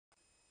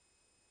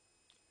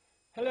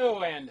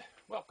Hello and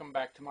welcome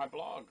back to my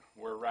blog.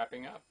 We're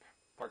wrapping up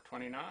part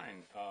 29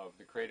 of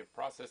The Creative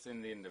Process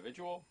in the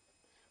Individual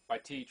by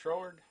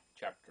Troward,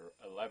 chapter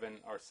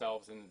 11,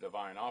 Ourselves in the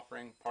Divine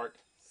Offering, part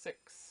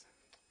 6.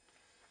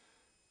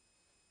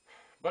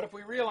 But if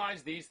we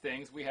realize these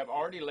things, we have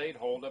already laid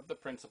hold of the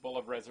principle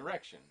of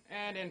resurrection,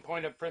 and in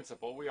point of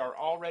principle, we are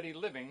already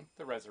living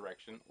the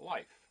resurrection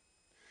life.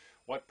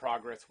 What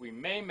progress we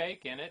may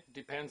make in it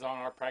depends on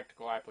our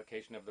practical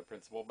application of the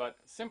principle, but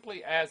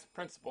simply as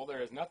principle,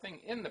 there is nothing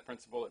in the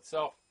principle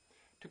itself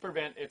to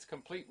prevent its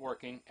complete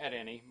working at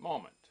any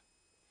moment.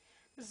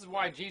 This is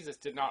why Jesus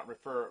did not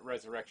refer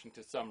resurrection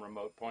to some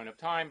remote point of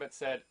time, but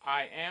said,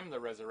 "I am the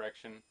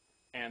resurrection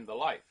and the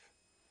life."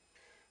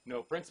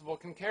 No principle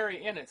can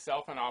carry in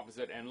itself an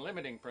opposite and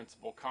limiting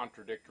principle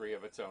contradictory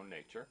of its own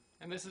nature,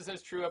 and this is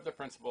as true of the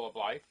principle of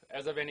life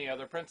as of any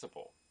other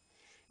principle.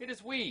 It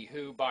is we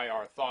who, by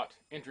our thought,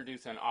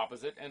 introduce an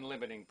opposite and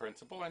limiting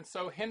principle, and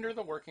so hinder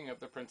the working of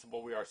the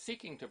principle we are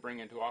seeking to bring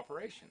into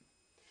operation.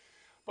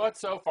 But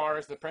so far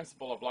as the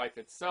principle of life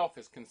itself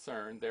is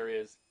concerned, there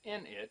is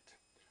in it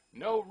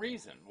no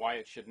reason why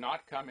it should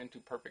not come into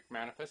perfect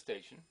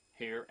manifestation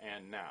here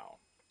and now.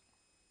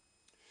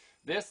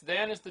 This,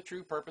 then, is the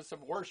true purpose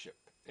of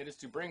worship. It is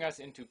to bring us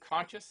into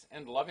conscious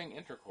and loving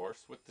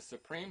intercourse with the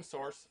supreme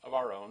source of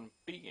our own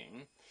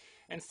being,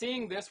 and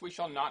seeing this, we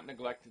shall not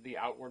neglect the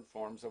outward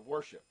forms of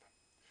worship.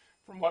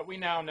 From what we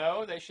now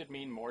know, they should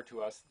mean more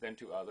to us than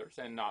to others,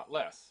 and not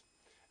less.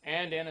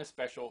 And in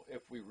especial,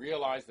 if we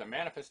realize the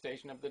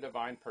manifestation of the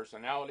divine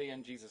personality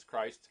in Jesus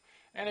Christ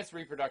and its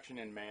reproduction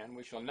in man,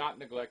 we shall not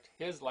neglect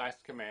his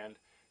last command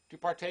to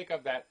partake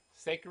of that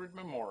sacred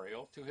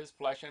memorial to his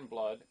flesh and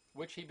blood,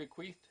 which he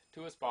bequeathed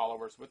to his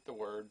followers with the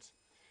words,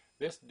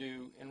 "This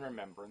do in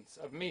remembrance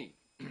of me."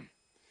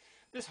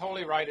 This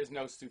holy rite is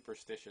no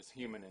superstitious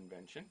human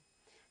invention.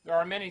 There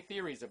are many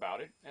theories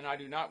about it, and I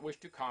do not wish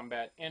to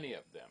combat any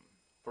of them,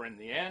 for in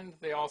the end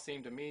they all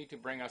seem to me to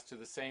bring us to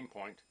the same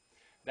point,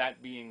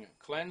 that being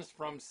cleansed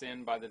from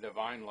sin by the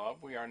divine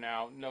love, we are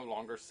now no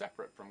longer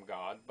separate from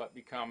God, but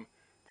become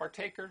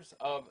partakers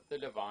of the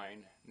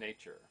divine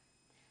nature.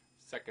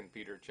 2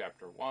 Peter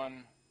chapter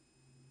 1,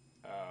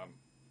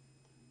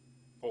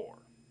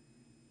 4.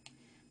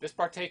 This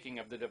partaking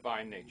of the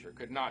divine nature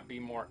could not be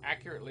more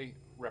accurately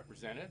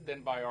represented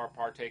than by our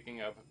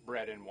partaking of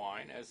bread and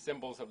wine as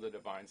symbols of the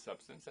divine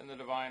substance and the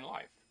divine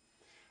life,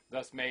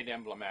 thus made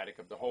emblematic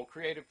of the whole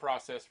creative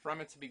process from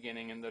its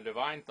beginning in the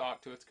divine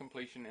thought to its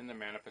completion in the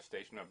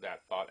manifestation of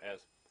that thought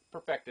as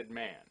perfected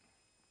man.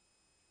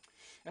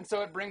 And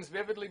so it brings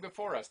vividly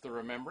before us the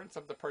remembrance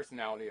of the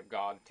personality of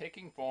God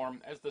taking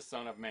form as the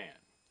Son of Man.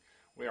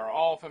 We are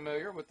all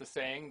familiar with the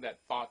saying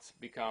that thoughts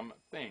become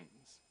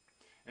things.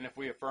 And if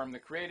we affirm the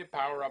creative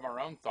power of our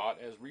own thought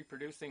as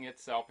reproducing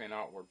itself in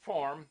outward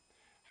form,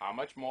 how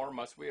much more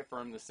must we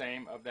affirm the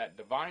same of that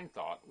divine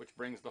thought which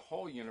brings the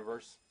whole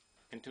universe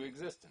into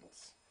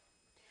existence?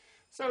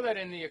 So that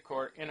in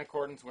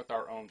accordance with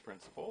our own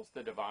principles,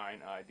 the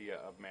divine idea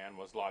of man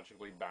was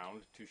logically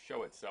bound to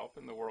show itself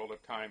in the world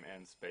of time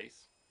and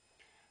space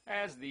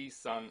as the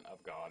Son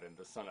of God and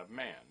the Son of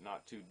Man,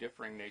 not two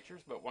differing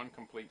natures, but one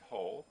complete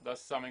whole,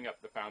 thus summing up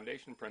the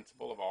foundation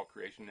principle of all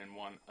creation in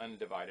one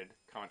undivided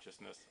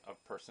consciousness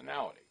of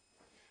personality.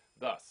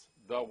 Thus,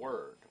 the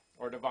Word,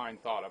 or divine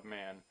thought of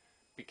man,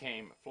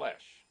 became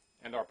flesh,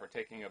 and our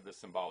partaking of the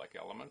symbolic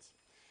elements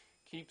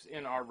keeps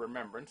in our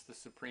remembrance the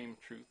supreme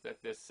truth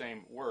that this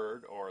same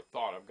Word, or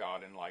thought of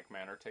God in like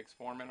manner, takes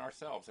form in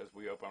ourselves as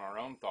we open our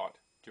own thought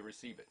to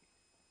receive it.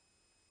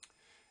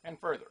 And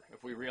further,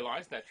 if we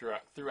realize that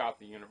throughout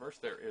the universe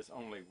there is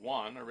only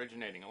one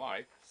originating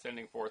life,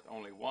 sending forth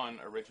only one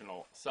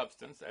original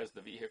substance as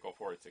the vehicle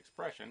for its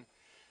expression,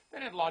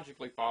 then it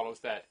logically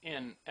follows that,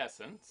 in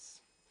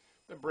essence,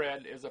 the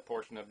bread is a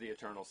portion of the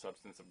eternal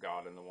substance of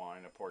God and the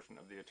wine a portion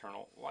of the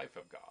eternal life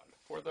of God.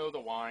 For though the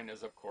wine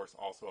is of course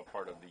also a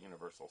part of the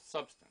universal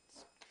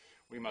substance,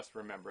 we must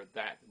remember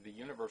that the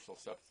universal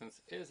substance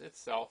is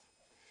itself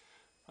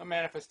a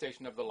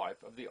manifestation of the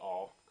life of the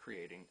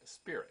all-creating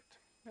Spirit.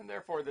 And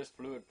therefore this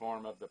fluid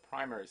form of the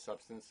primary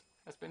substance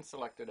has been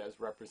selected as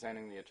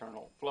representing the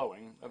eternal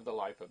flowing of the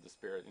life of the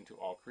Spirit into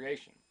all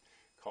creation,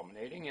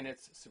 culminating in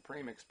its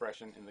supreme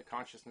expression in the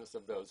consciousness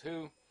of those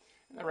who,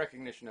 in the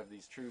recognition of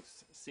these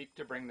truths, seek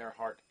to bring their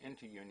heart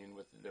into union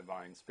with the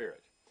divine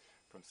Spirit.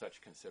 From such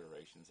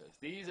considerations as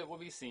these, it will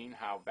be seen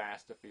how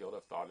vast a field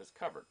of thought is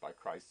covered by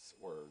Christ's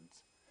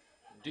words,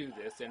 "Do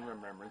this in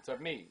remembrance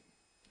of me."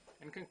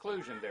 In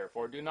conclusion,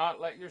 therefore, do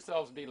not let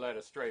yourselves be led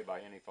astray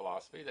by any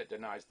philosophy that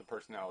denies the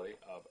personality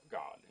of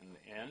God. In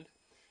the end,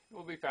 it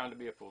will be found to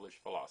be a foolish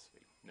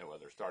philosophy. No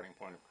other starting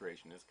point of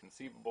creation is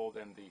conceivable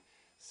than the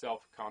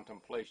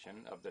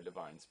self-contemplation of the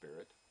divine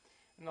Spirit,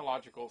 and the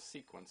logical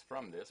sequence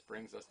from this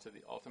brings us to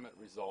the ultimate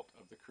result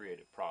of the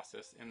creative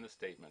process in the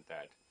statement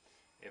that,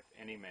 if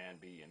any man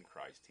be in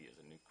Christ, he is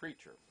a new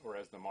creature, or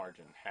as the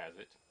margin has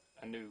it,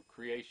 a new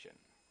creation.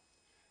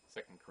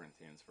 2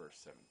 Corinthians verse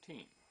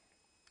 17.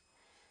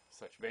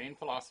 Such vain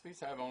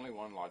philosophies have only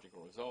one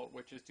logical result,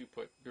 which is to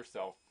put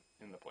yourself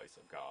in the place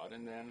of God,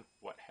 and then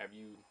what have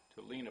you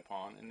to lean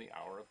upon in the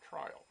hour of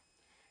trial?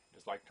 It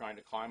is like trying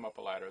to climb up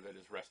a ladder that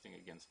is resting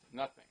against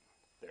nothing.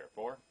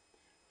 Therefore,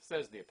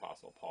 says the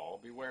Apostle Paul,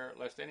 beware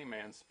lest any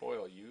man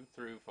spoil you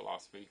through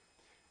philosophy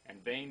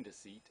and vain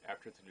deceit,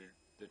 after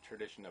the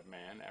tradition of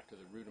man, after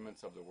the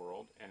rudiments of the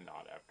world, and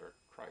not after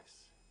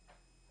Christ.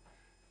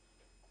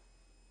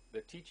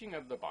 The teaching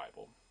of the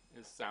Bible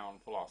is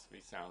sound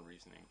philosophy, sound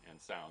reasoning, and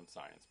sound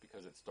science,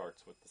 because it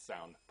starts with the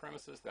sound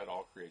premises that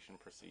all creation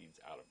proceeds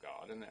out of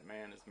God, and that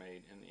man is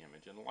made in the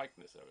image and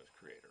likeness of his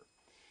Creator.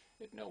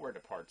 It nowhere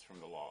departs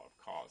from the law of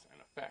cause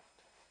and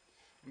effect.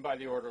 And by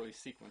the orderly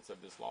sequence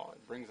of this law,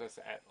 it brings us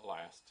at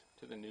last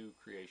to the new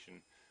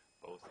creation,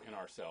 both in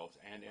ourselves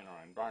and in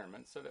our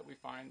environment, so that we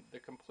find the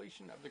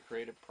completion of the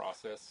creative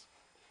process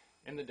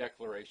in the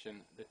declaration,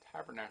 the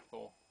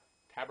tabernacle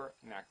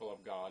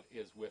of God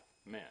is with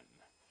men.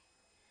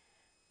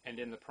 And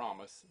in the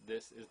promise,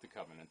 this is the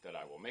covenant that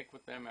I will make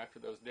with them after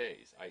those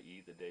days,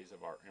 i.e., the days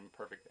of our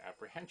imperfect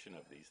apprehension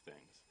of these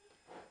things.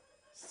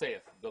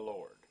 Saith the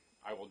Lord,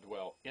 I will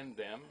dwell in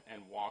them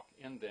and walk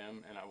in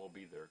them, and I will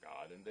be their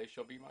God, and they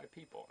shall be my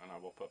people, and I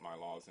will put my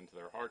laws into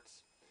their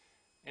hearts,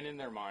 and in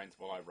their minds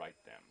will I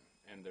write them,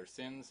 and their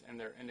sins and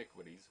their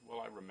iniquities will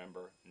I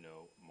remember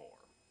no more.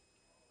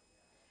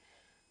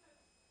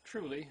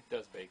 Truly,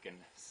 does Bacon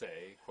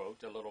say,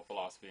 quote, a little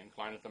philosophy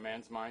inclineth a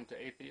man's mind to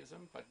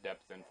atheism, but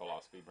depth in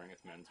philosophy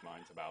bringeth men's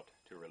minds about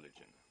to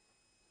religion.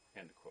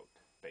 End quote.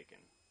 Bacon,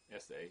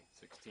 Essay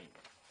 16.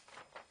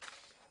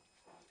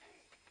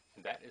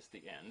 And that is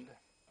the end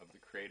of the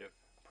creative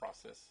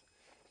process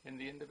in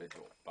the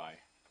individual by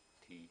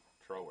T.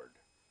 Troward.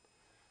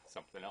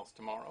 Something else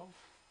tomorrow?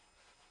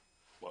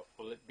 What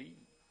will it be?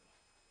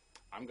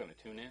 I'm going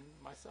to tune in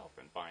myself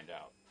and find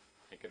out.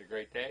 Make it a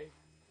great day,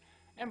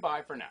 and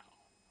bye for now.